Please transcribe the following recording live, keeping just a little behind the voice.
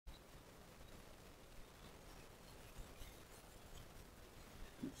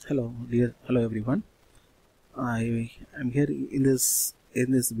Hello everyone. I am here in this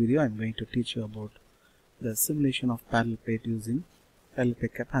video. I'm going to teach you about the simulation of parallel plate using parallel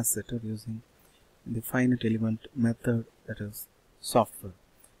plate capacitor using the finite element method, that is software.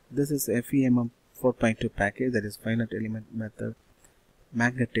 This is FEMM 4.2 package, that is finite element method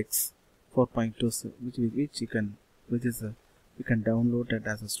magnetics 4.2, you can download it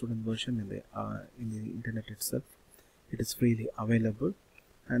as a student version in the internet itself. It is freely available.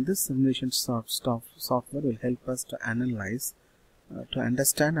 And this simulation software will help us to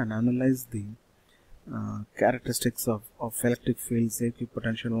understand and analyze the characteristics of electric fields,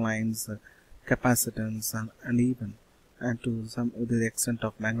 equipotential lines, capacitance, and to the extent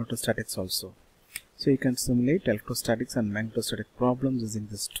of magnetostatics also. So you can simulate electrostatics and magnetostatic problems using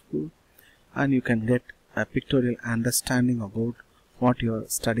this tool, and you can get a pictorial understanding about what you are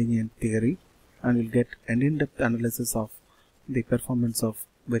studying in theory, and you'll get an in-depth analysis of the performance of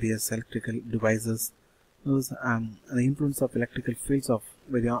various electrical devices, the influence of electrical fields on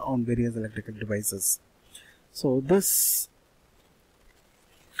various electrical devices. So this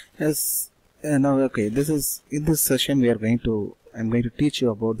is in this session I'm going to teach you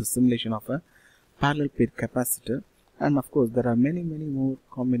about the simulation of a parallel plate capacitor, and of course there are many more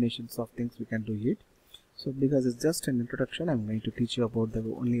combinations of things we can do it. So because it's just an introduction, I'm going to teach you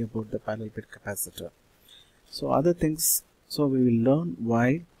only about the parallel plate capacitor. So other things, so we will learn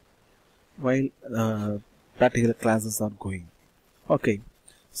while practical classes are going. Okay,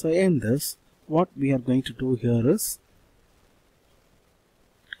 so in this, what we are going to do here is,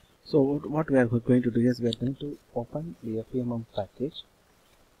 what we are going to do is we are going to open the FEMM package.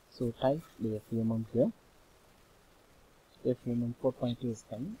 So type the FEMM here. FEMM 4.2 is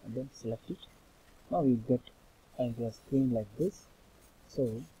coming, and then select it. Now we get a screen like this.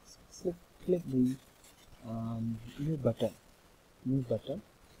 So click the new button.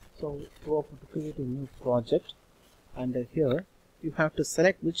 So to create a new project, and here you have to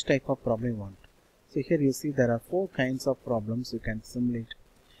select which type of problem you want. So here you see there are 4 kinds of problems you can simulate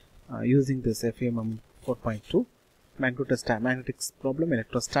using this FEMM 4.2: magnetics problem,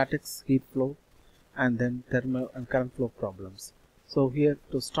 electrostatics, heat flow, and then thermal and current flow problems. So here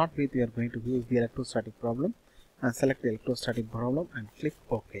to start with, we are going to use the electrostatic problem and select the electrostatic problem and click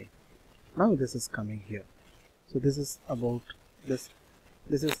OK. Now this is coming here. So this is about this.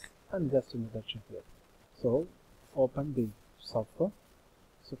 This is just introduction here. So open the software.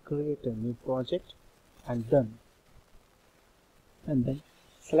 So create a new project, and then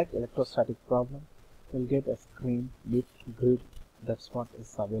select electrostatic problem. You'll get a screen with grid. That's what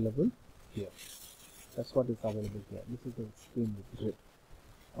is available here. This is the screen with grid.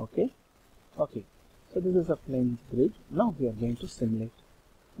 Okay. So this is a plain grid. Now we are going to simulate.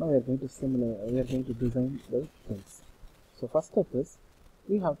 We are going to design the things. So first step is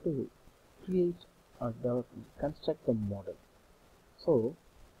we have to create or construct a model. So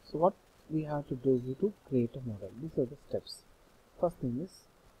what we have to do is to create a model. These are the steps. First thing is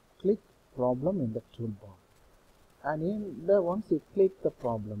click problem in the toolbar, and once you click the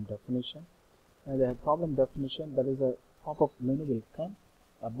problem definition, there is a pop-up menu will come,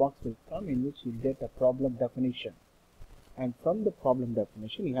 a box will come in which you get a problem definition, and from the problem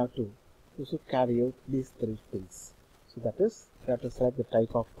definition you have to carry out these 3 things. So that is, you have to select the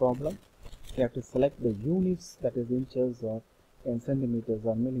type of problem, you have to select the units, that is inches or in centimeters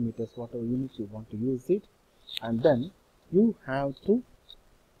or millimeters, whatever units you want to use it, and then you have to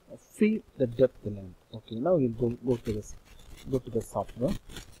fill the depth length. Okay, now you go to the software.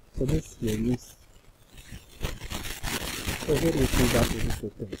 So this here is, so here you see that this is the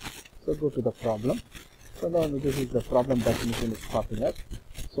thing. So go to the problem. So now this is the problem definition is popping up.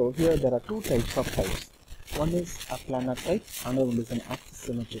 So here there are 2 types of types. One is a planar type, another one is an axis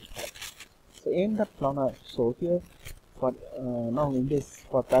symmetric type. So in the planar, so here for now in this,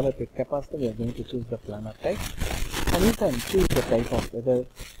 for parallel plate capacitor, we are going to choose the planar type, and you can choose the type of whether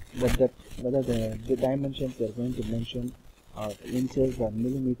the dimensions you are going to mention are inches or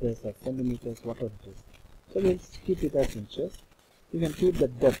millimeters or centimeters, whatever it is. So we'll keep it as inches. You can keep the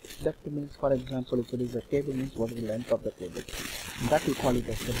depth. Depth means, for example, if it is a cable, means what is the length of the cable. That we call it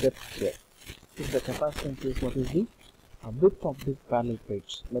as the depth here. If the capacitance is what is the width of the parallel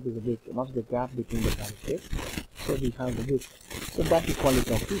plates, that is the width, not the gap between the parallel plates. So we have the width. So that we call it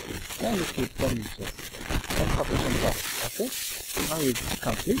as width. Now we keep 10 inches. That's sufficient of. Okay. Now it's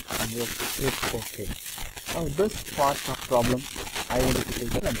complete and we click OK. Now this part of problem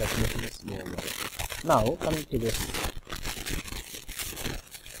identification and definition is over. Now coming to this.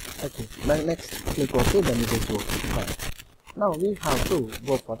 Okay. Next click OK, then it is OK. Fine. Now we have to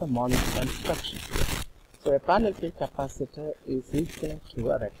go for the model construction. So a parallel plate capacitor is equivalent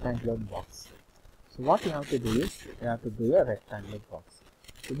to a rectangular box. So what you have to do is, you have to do a rectangular box.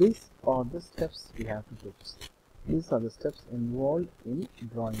 So these are the steps we have to do. These are the steps involved in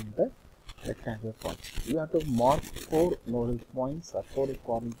drawing the rectangular box. You have to mark 4 nodal points or 4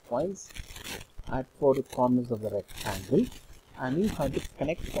 corner points at 4 corners of the rectangle, and you have to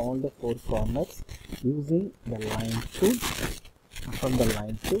connect all the 4 corners using the line tool. From the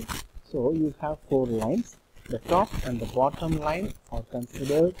line tool, so you have 4 lines. The top and the bottom line are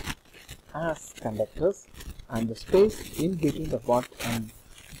considered as conductors, and the space in between the top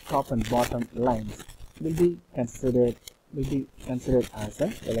and bottom lines will be considered as a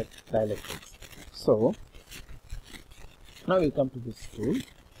dielectrics. So now we come to this tool.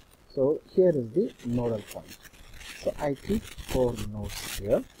 So here is the nodal point. So I keep 4 nodes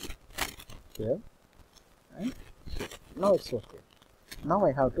here, and here. Now it's okay. Now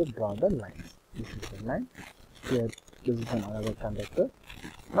I have to draw the lines. This is the line. Here, this is another conductor.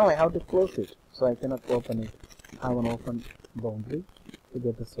 Now I have to close it, so I cannot open it. Have an open boundary to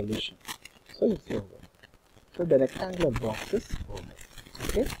get the solution. So it's over. So the rectangular box is over.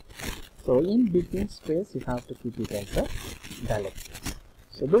 Okay. So in between space, you have to keep it as a dielectrics.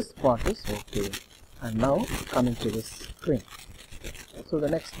 So this part is okay. And now coming to the screen. So the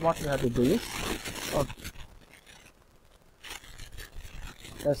next what you have to do is,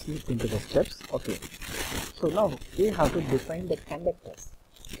 let's look into the steps. Okay. So now we have to define the conductors.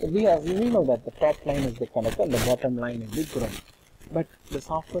 So we know that the top line is the conductor and the bottom line is the ground. But the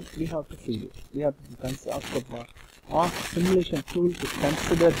software we have to feed it. We have to ask simulation tool to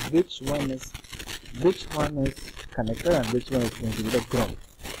consider which one is connector and which one is going to be the ground.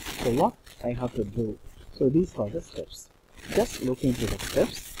 So what I have to do? So these are the steps. Just look into the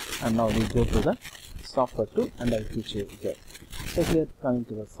steps, and now we go to the software tool, and I'll teach you here. So here coming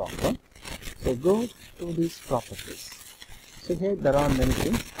to the software. So go to these properties. So here there are many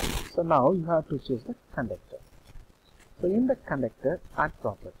things. So now you have to choose the conductor. So in the conductor, add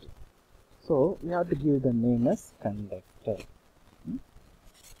property. So we have to give the name as conductor,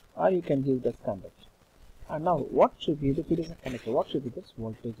 or you can give the conductor. And now what should be the, if it is a conductor, what should be this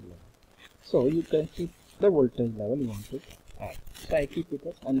voltage level? So you can keep the voltage level you want to add. So I keep it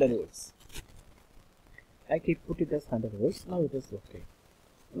as 100 volts. I put it as 100 volts. Now it is okay.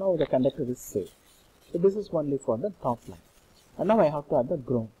 Now the conductor is safe. So this is only for the top line. And now I have to add the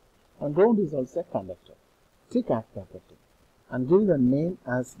ground. And ground is also a conductor. Click add property and give the name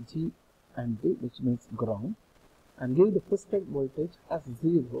as G and D, which means ground, and give the prescribed voltage as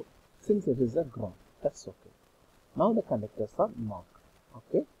 0 since it is a ground. That's okay. Now the conductors are marked.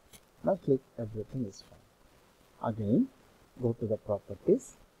 Okay. Now click everything is fine. Again, go to the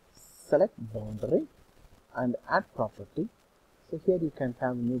properties, select boundary and add property. So here you can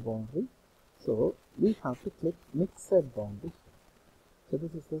have new boundary. So we have to click mixed boundary. So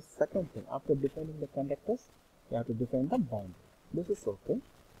this is the second thing. After defining the conductors, you have to define the boundary. This is okay.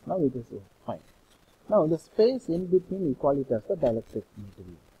 Now it is fine. Now the space in between, we call it as the dielectric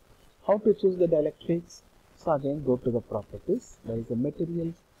material. How to choose the dielectrics? So again, go to the properties. There is a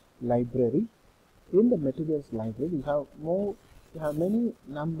materials library. In the materials library, we have many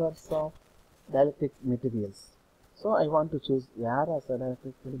numbers of dielectric materials. So I want to choose air as a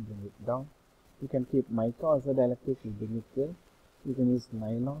dielectric, will bring it down. You can keep mica as a dielectric, will bring it here. You can use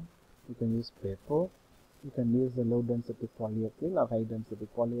nylon, you can use paper, you can use the low density polyethylene or high density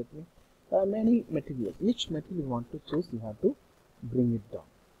polyethylene. There are many materials. Which material you want to choose, you have to bring it down.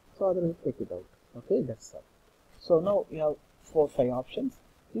 So otherwise take it out. Okay, that's all. So now you have 4-5 options.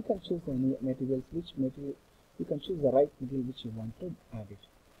 You can choose any materials, you can choose the right material which you want to add it.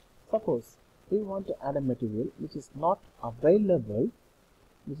 Suppose you want to add a material which is not available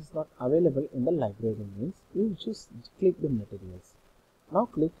in the library, means you just click the materials. Now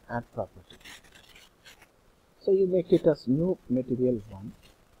click add property. So you make it as new material 1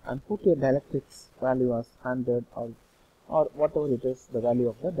 and put your dielectrics value as 100 or whatever it is, the value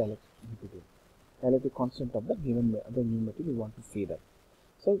of the dielectric material, dielectric constant of the given the new material you want to feed up.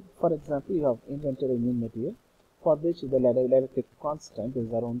 So for example, you have invented a new material for which the dielectric constant is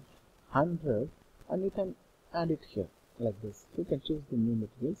around 100, and you can add it here like this. You can choose the new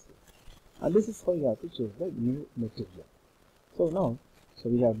materials, and this is how you have to choose the new material. So now, so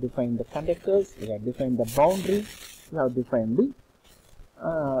we have defined the conductors, we have defined the boundary, we have defined the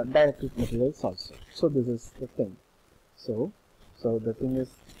dielectric materials also. So this is the thing. So the thing is,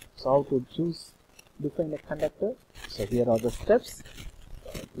 so how to define a conductor. So here are the steps.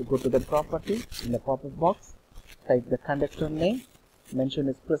 You go to the property, in the pop-up box, type the conductor name, mention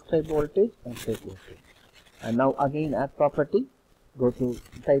its prescribed voltage and click OK. And now again add property, go to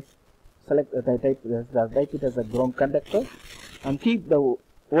type select type it as a ground conductor and keep the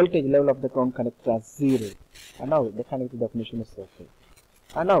voltage level of the ground conductor as 0. And now the conductor definition is okay.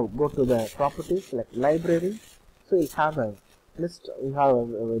 And now go to the properties, select library. So you have a list, you have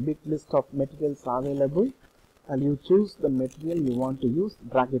a big list of materials available, and you choose the material you want to use,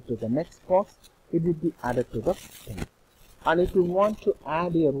 drag it to the next box, it will be added to the thing. And if you want to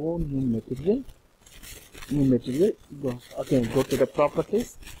add your own new material, go to the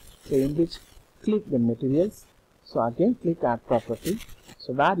properties. So in which click the materials. So again click add property.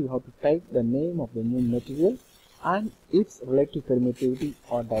 So where you have to type the name of the new material and its relative permittivity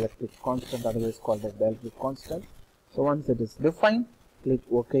or dielectric constant, otherwise called as dielectric constant. So once it is defined, click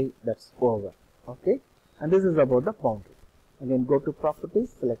OK. That's over. Okay. And this is about the boundary. Again go to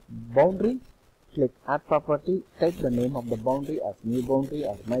properties, select boundary, click add property, type the name of the boundary as new boundary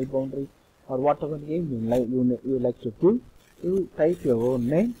or my boundary or whatever name you like to do. You type your own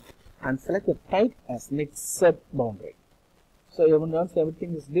name and select the type as mixed boundary. So once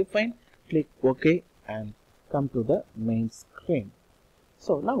everything is defined, click OK and come to the main screen.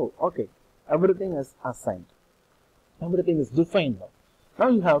 So now okay, everything is assigned, everything is defined now. Now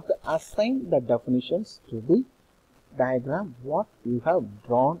you have to assign the definitions to the diagram what you have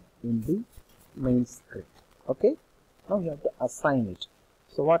drawn in the main screen. Okay, now you have to assign it.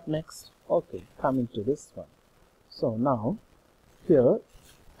 So what next? Okay, coming to this one. So now here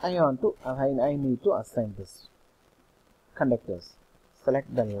I need to assign this conductors.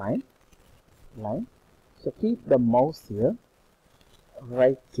 Select the line. So keep the mouse here,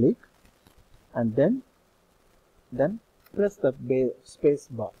 right click and then press the space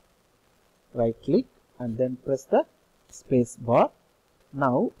bar. Right click and then press the space bar.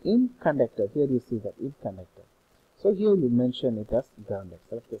 Now in conductor, here you see that in conductor. So here you mention it as grounded.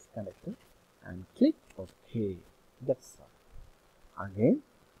 Select this conductor and click OK. That's all. Again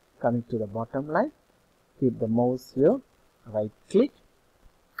coming to the bottom line, keep the mouse here, right click,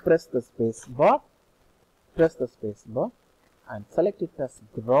 press the space bar and select it as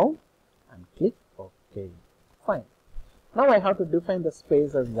ground and click OK. Fine. Now I have to define the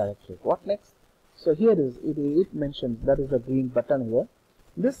space as dielectric. What next? So here is it mentions, that is the green button here.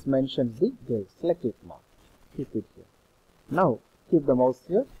 This mentions the gauge. Select it now. Keep it here. Now keep the mouse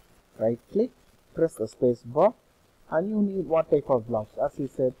here, right click, press the space bar and you need what type of blocks. As he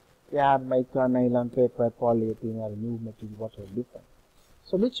said, yeah, mica, nylon, paper, polyethylene or new material, whatever different.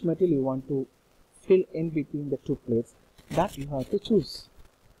 So which material you want to fill in between the two plates, that you have to choose.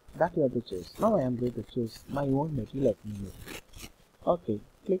 Now I am going to choose my own material. Okay,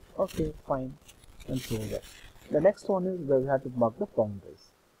 click OK, fine, and so that. The next one is where we have to mark the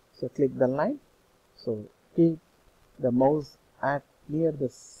boundaries. So click the line. So keep the mouse at near the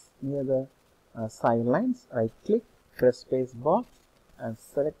side lines. Right click, press space bar, and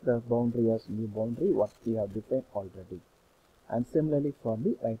select the boundary as new boundary what we have defined already. And similarly for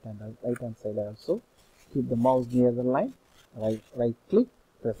the right hand side also, keep the mouse near the line. Right click,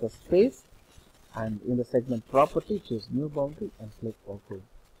 press a space, and in the segment property choose new boundary and click OK.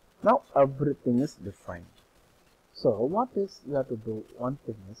 Now everything is defined. So what is you have to do? One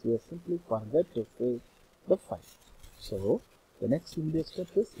thing is we simply forget to save the file. So the next immediate step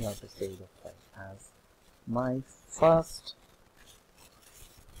is you have to save the file as my first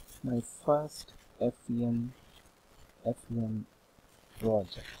FEMM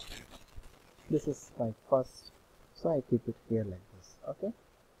project. This is my first, so I keep it here like this. Okay.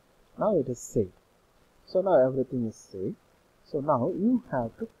 Now it is saved. So now everything is saved. So now you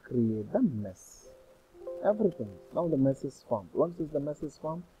have to create the mess. Everything. Now the mess is formed. Once the mess is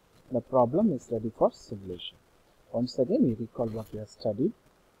formed, the problem is ready for simulation. Once again, we recall what we have studied.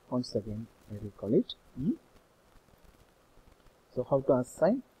 Once again, we recall it. So how to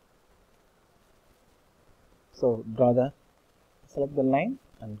assign? So select the line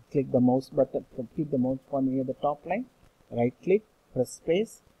and click the mouse button. Keep the mouse pointing near the top line. Right click, press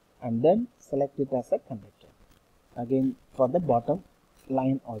space, and then select it as a conductor. Again for the bottom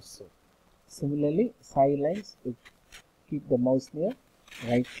line also. Similarly, side lines, you keep the mouse near,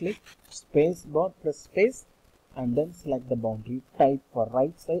 right click, space bar, press space, and then select the boundary type for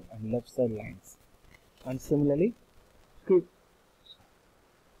right side and left side lines. And similarly,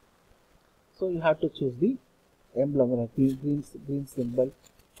 so you have to choose the emblem, green symbol,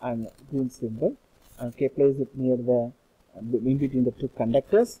 and okay, place it near the in between the two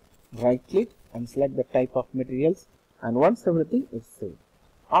conductors. Right click and select the type of materials, and once everything is saved,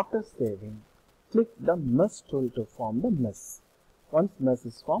 after saving, click the mesh tool to form the mesh. Once mesh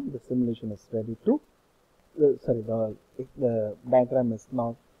is formed, the simulation is ready to the diagram is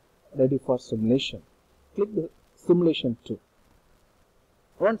now ready for simulation. Click the simulation tool.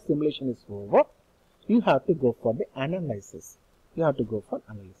 Once simulation is over, you have to go for the analysis.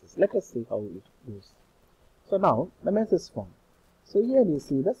 Let us see how it goes. So now the mesh is formed. So here you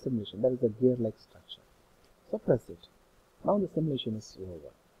see the simulation. There is a gear-like structure. So press it. Now the simulation is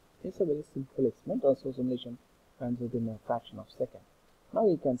over. It's a very simple experiment. Also simulation runs within a fraction of a second. Now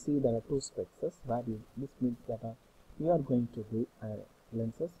you can see there are two spexes where this means that you are going to do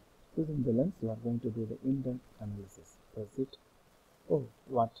lenses. Using the lens, you are going to do the indent analysis. Press it. Oh,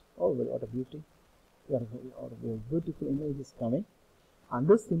 what? Oh, what a beauty! A beautiful image is coming, and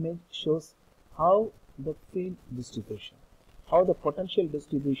this image shows how the field distribution, how the potential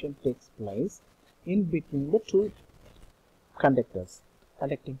distribution takes place in between the two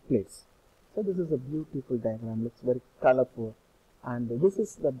conducting plates. So this is a beautiful diagram. Looks very colorful, and this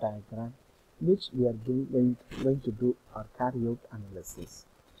is the diagram which we are going to do or carry out analysis.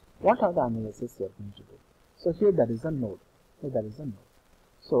 What are the analysis you are going to do? So here there is a node.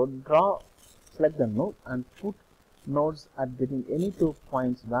 So select the node and put nodes at between any 2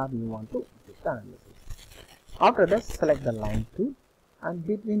 points where you want to do the analysis. After that, select the line tool, and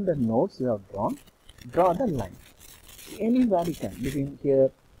between the nodes you have draw the line. Anywhere you can, between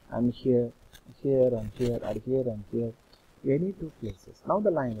here and here, here and here, or here and here, any 2 places. Now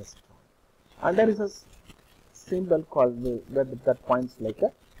the line is drawn, and there is a symbol called that points like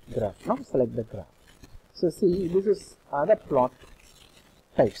a graph. Now select the graph. So see, this is other plot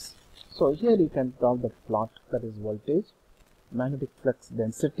types. So here you can draw the plot, that is voltage, magnetic flux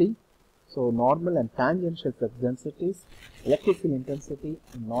density, so normal and tangential flux densities, electric field intensity,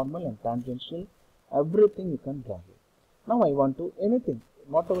 normal and tangential, everything you can draw here. Now I want to anything,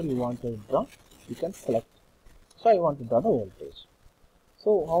 whatever you want to draw, you can select. So I want to draw the voltage.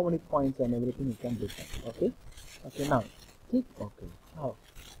 So how many points and everything you can do that. Okay, now click OK. Now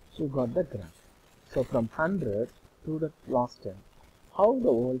you got the graph. So from 100 to the last 10, how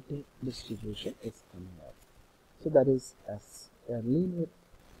the voltage distribution is coming out. So that is as a linear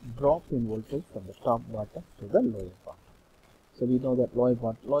drop in voltage from the top bottom to the lower bottom. So we know that lower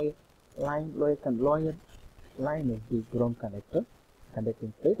line is the ground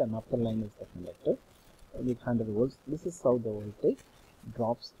conducting plate, and upper line is the conductor with 100 volts. This is how the voltage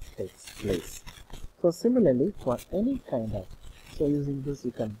drops takes place. So similarly for any kind of, so using this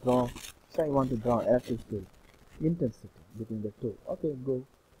you can draw. So I want to draw electric field intensity between the two. Okay, go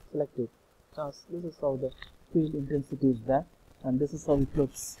select it. Just this is how the field intensity is there, and this is how it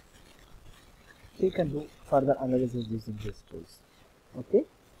looks. So you can do further analysis using these tools. Okay,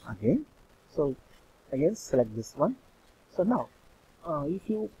 again select this one. So now if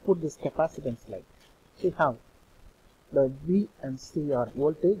you put this capacitance slide, see how the V and C are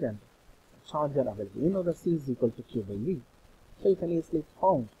voltage and charge are available. You know the C is equal to Q by V. So you can easily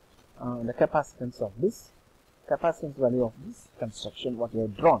found the capacitance value of this construction what you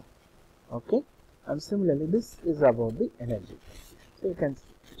have drawn. Okay, and similarly this is about the energy. So you can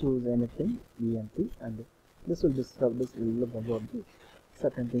choose anything V and P, and this will look about the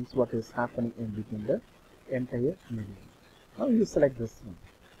certain things what is happening in between the entire medium. Now you select this one,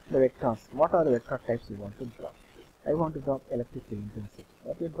 the vectors. What are the vector types you want to draw? I want to draw electric field intensity.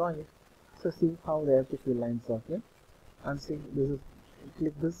 Okay, draw it. So see how the electric field lines are here, and see this is,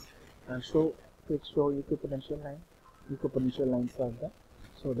 click this and show equipotential line. Equipotential lines are there.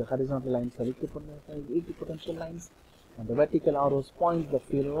 So the horizontal lines are equipotential lines, and the vertical arrows point the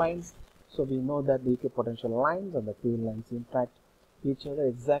field lines. So we know that the equipotential lines and the field lines impact each other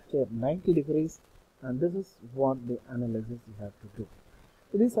exactly at 90 degrees, and this is what the analysis you have to do.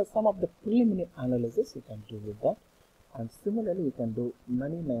 So these are some of the preliminary analysis you can do with that, and similarly you can do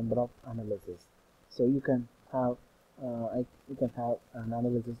many number of analysis. So you can have an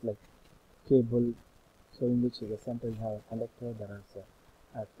analysis like cable, so in which the center you have a conductor, there is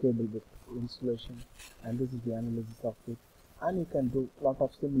a cable with insulation, and this is the analysis of it. And you can do lot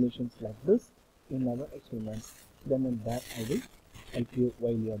of simulations like this in our experiments. Then in that I will help you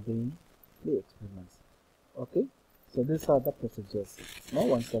while you are doing the experiments. Okay, so these are the procedures. Now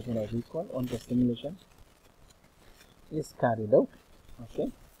once again I recall, once the simulation is carried out.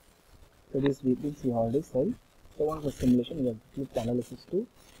 Okay, so this we already said. So once the simulation, you have to click analysis tool.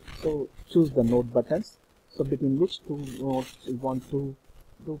 So choose the node buttons. So between which two nodes you want to,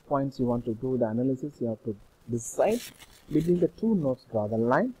 2 points you want to do the analysis, you have to decide. Between the 2 nodes, draw the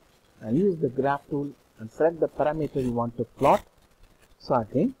line and use the graph tool and select the parameter you want to plot. So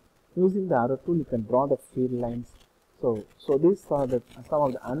again, using the arrow tool, you can draw the field lines. So these are some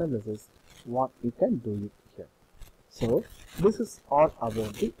of the analysis what you can do it here. So this is all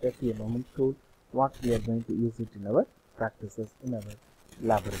about the FEMM tool, what we are going to use it in our practices in our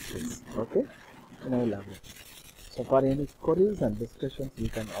laboratories. Okay, in our laboratory. So for any queries and discussions, you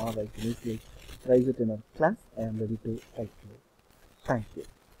can always easily raise it in a class. I am ready to help you. Thank you.